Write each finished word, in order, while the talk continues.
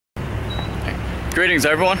Greetings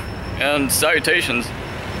everyone, and salutations.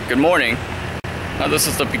 Good morning. This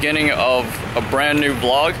is the beginning of a brand new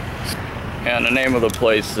vlog, and the name of the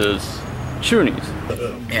place is Chutneys.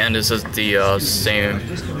 And this is the same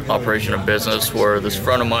operation of business where this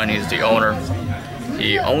friend of mine, he's the owner.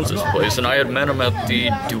 He owns this place, and I had met him at the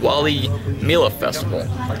Diwali Mela Festival.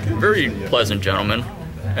 Very pleasant gentleman,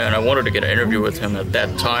 and I wanted to get an interview with him at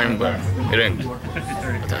that time, but it didn't.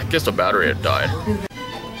 I guess the battery had died.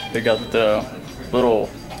 They got the little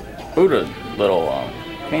Buddha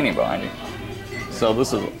painting behind you. So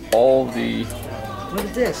this is all the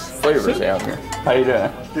flavors they have here. How you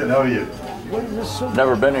doing? Good, how are you? What is this soup?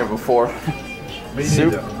 Never been here before. Me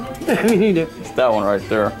Soup? neither. Me neither. It's that one right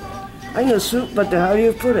there. I know soup, but how do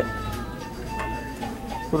you put it?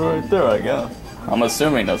 Put it right there, I guess. I'm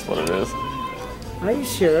assuming that's what it is. Are you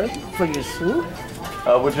sure? For your soup?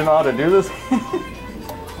 Would you know how to do this?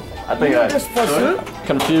 I think Just for soup?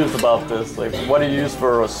 Confused about this. Like, what do you use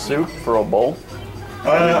for a soup, for a bowl?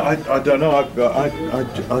 I don't know.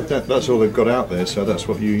 I think that's all they've got out there, so that's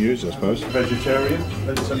what you use, I suppose. Vegetarian.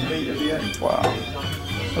 There's some meat at the end. Wow.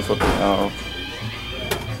 That's what they have.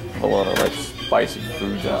 A lot of like spicy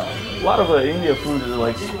food. A lot of India food is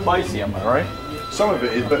like spicy, am I right? Some of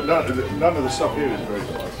it is, but none of the stuff here is very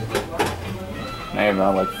spicy. Maybe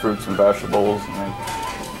not like fruits and vegetables.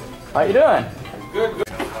 How you doing? Good.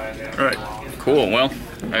 Alright, cool. Well,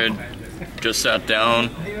 I just sat down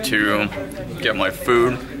to get my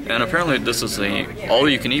food, and apparently this is a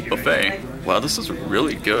all-you-can-eat buffet. Wow, this is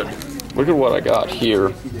really good. Look at what I got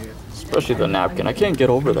here, especially the napkin. I can't get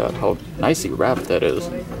over that, how nicely wrapped that is.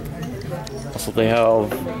 Also, they have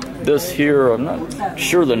this here. I'm not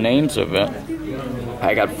sure the names of it.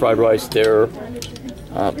 I got fried rice there.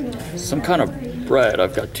 Some kind of bread.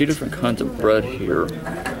 I've got two different kinds of bread here.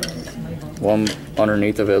 One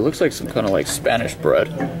underneath of it looks like some kind of like Spanish bread.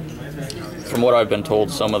 From what I've been told,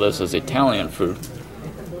 some of this is Italian food.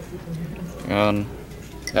 And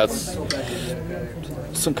that's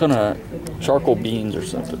some kind of charcoal beans or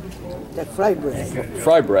something. The fried bread.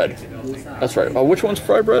 Fried bread. That's right. Oh, which one's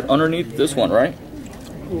fried bread? Underneath this one, right?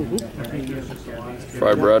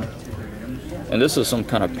 Fried bread. And this is some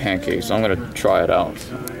kind of pancake, so I'm gonna try it out.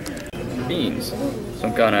 Beans.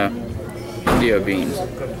 Some kind of India beans.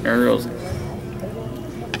 There it goes.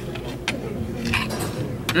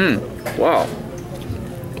 Wow.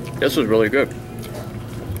 This is really good.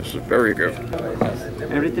 This is very good.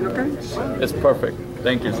 Everything okay? It's perfect.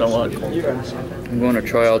 Thank you so much. I'm going to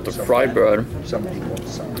try out the fried bread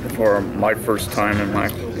for my first time in my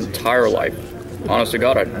entire life. Honest to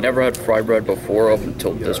God, I've never had fried bread before up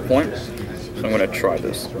until this point. So I'm going to try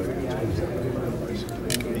this.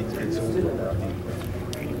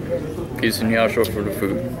 Peace and yasho for the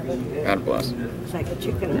food. God bless. It's like a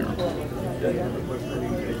chicken.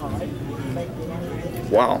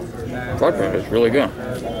 Wow, fried bread is really good.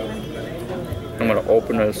 I'm gonna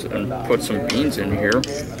open this and put some beans in here.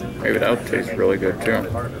 Maybe that'll taste really good too.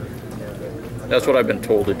 That's what I've been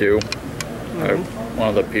told to do. One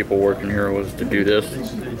of the people working here was to do this.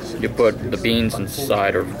 You put the beans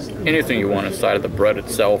inside, or anything you want inside of the bread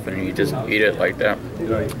itself, and you just eat it like that.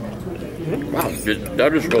 Wow,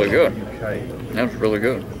 that is really good. That's really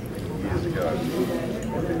good.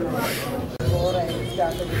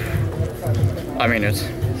 I mean, it's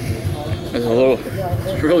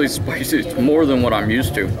really spicy. It's more than what I'm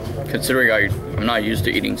used to, considering I'm not used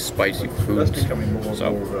to eating spicy foods.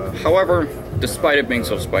 So, however, despite it being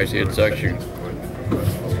so spicy, it's actually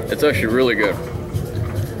really good.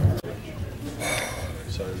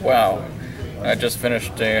 Wow, I just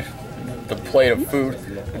finished the plate of food.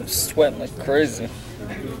 I'm sweating like crazy.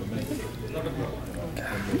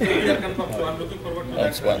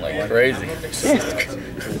 I'm sweating like crazy.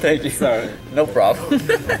 Thank you. Sorry. No problem.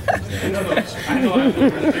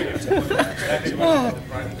 Oh,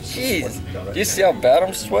 jeez. Do you see how bad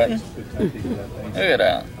I'm sweating? Look at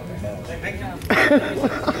that.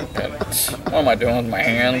 What am I doing with my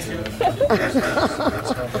hands?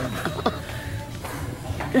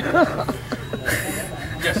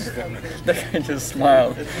 That guy just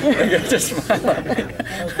smiled. That guy just smiled at me.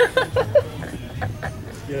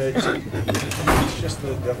 It's just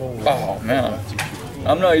the whole... Oh man,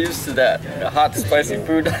 I'm not used to that. Hot, spicy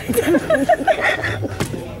food. I'm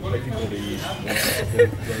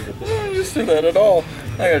not used to that at all.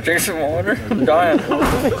 I gotta drink some water. I'm dying.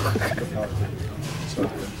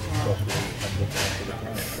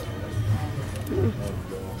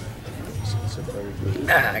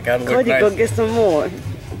 I gotta look nice. Go get some more.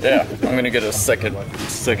 Yeah, I'm gonna get a second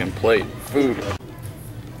plate food.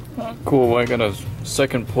 Cool, I got a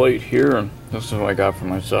second plate here, and this is what I got for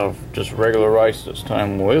myself. Just regular rice this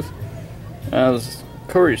time with Has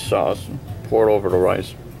curry sauce poured over the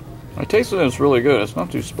rice. I tasted it, it's really good. It's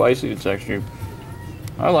not too spicy. It's actually,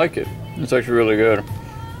 I like it. It's actually really good.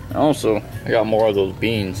 And also, I got more of those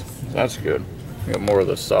beans. That's good. I got more of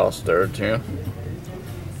the sauce there too.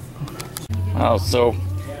 So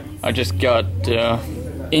I just got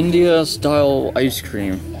India style ice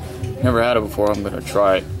cream. Never had it before. I'm gonna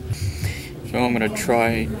try it. So I'm gonna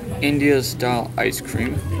try India style ice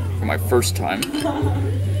cream for my first time.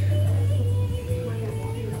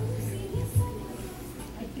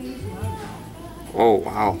 Oh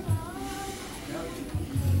wow.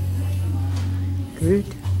 Good.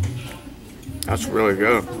 That's really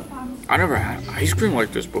good. I never had ice cream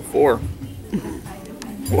like this before.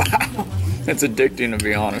 Wow. It's addicting, to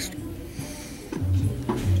be honest.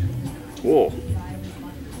 Whoa.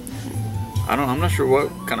 I'm not sure what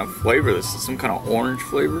kind of flavor this is. Some kind of orange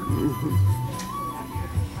flavor?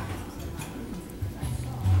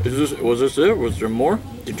 Was this it? Was there more?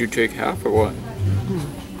 Did you take half or what?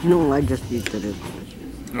 No, I just eat it.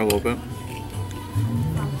 A little bit.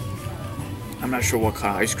 I'm not sure what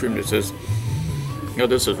kind of ice cream this is. You know,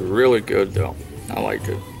 this is really good though. I like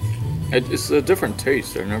it. It's a different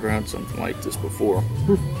taste. I've never had something like this before.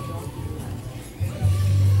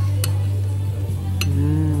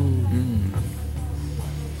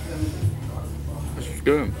 This is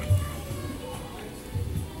good.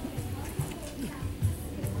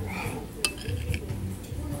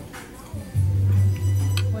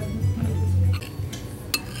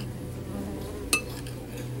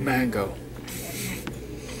 Mango.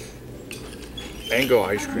 Mango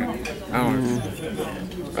ice cream. I don't know.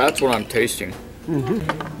 That's what I'm tasting.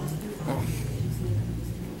 Oh.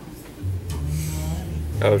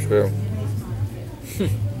 That was good.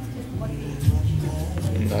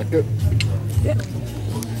 Isn't that good? Yeah.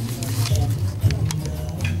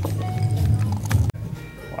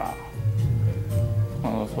 Wow.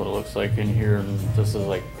 Well, that's what it looks like in here. This is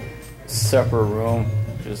like separate room.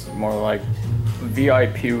 Just more like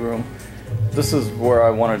VIP room. This is where I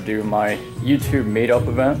want to do my YouTube meetup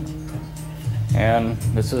event, and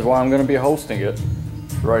this is why I'm going to be hosting it,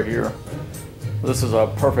 right here. This is a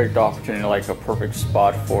perfect opportunity, like a perfect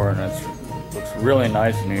spot for it, and it looks really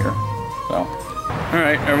nice in here. So, all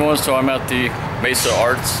right, everyone. So I'm at the Mesa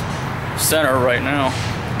Arts Center right now,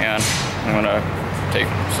 and I'm going to take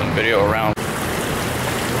some video around.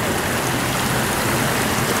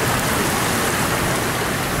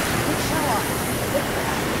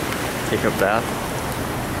 Take a bath.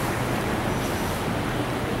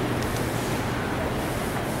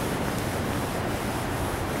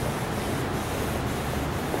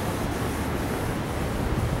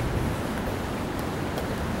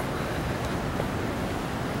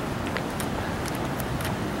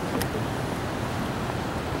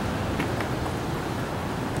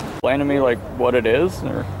 Explain to me like what it is,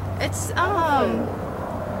 or it's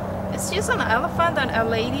just an elephant that a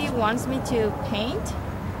lady wants me to paint.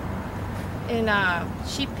 And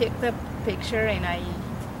she picked the picture, and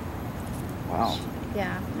wow.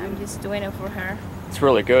 Yeah, I'm just doing it for her. It's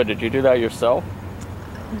really good. Did you do that yourself?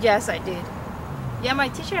 Yes, I did. Yeah, my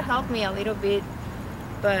teacher helped me a little bit,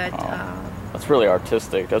 but that's really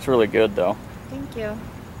artistic. That's really good, though. Thank you.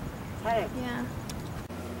 Hey. Yeah.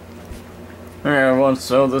 Alright, everyone,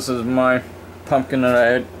 so this is my pumpkin that I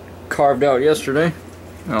had carved out yesterday.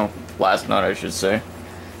 Oh, last night, I should say.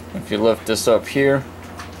 If you lift this up here,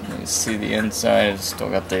 you can see the inside. It's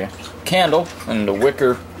still got the candle, and the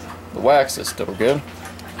wicker, the wax is still good.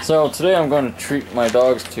 So today I'm going to treat my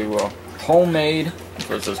dogs to homemade,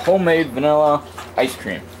 so it says homemade vanilla ice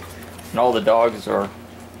cream. And all the dogs are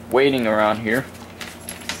waiting around here.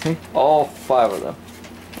 See? All 5 of them.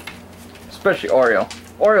 Especially Oreo.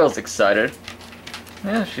 Oreo's excited.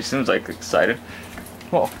 Yeah, she seems like excited.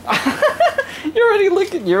 Well, you're already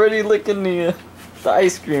licking the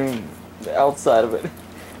ice cream, the outside of it.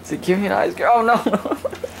 So give me an ice cream. Oh no!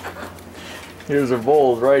 Here's her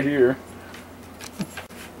bowls right here.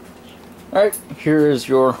 Alright, here is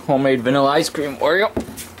your homemade vanilla ice cream, Oreo.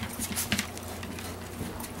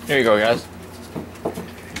 Here you go, guys.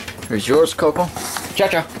 Here's yours, Coco.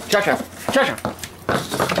 Cha-cha, cha-cha, cha-cha.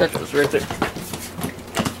 Cha-cha's right there.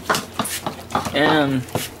 And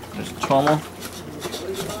there's Chomo.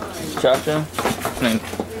 Cha-cha. And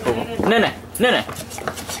Coco. Nene, Nene.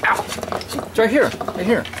 Ow! It's right here, right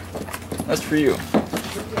here. That's for you.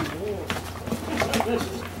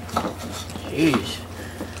 Jeez.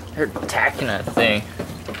 They're attacking that thing.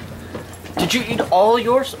 Did you eat all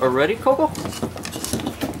yours already, Coco?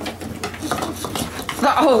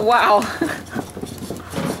 Oh, wow.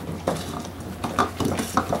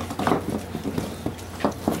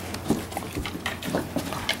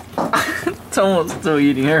 Tomo's still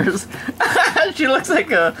eating hers. She looks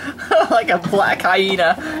like a black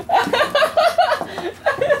hyena.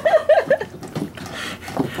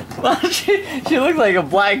 Well, she looks like a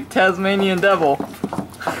black Tasmanian devil.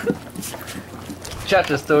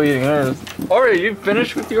 Chacha's still eating hers. Oreo, you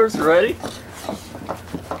finished with yours already?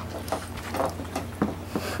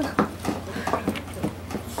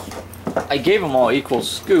 I gave them all equal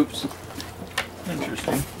scoops.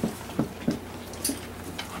 Interesting.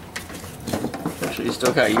 Actually, you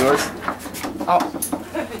still got yours? Oh,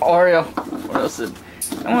 Oreo. What else did...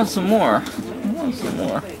 I want some more. I want some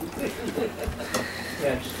more.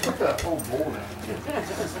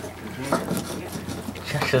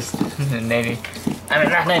 Just Nanny. I mean,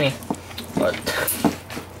 not Nanny. But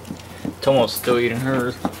Tomo's still eating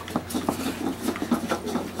hers.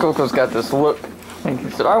 Coco's got this look. And he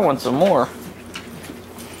said, I want some more.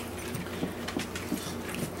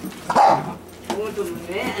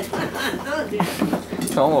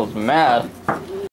 Tomo's mad.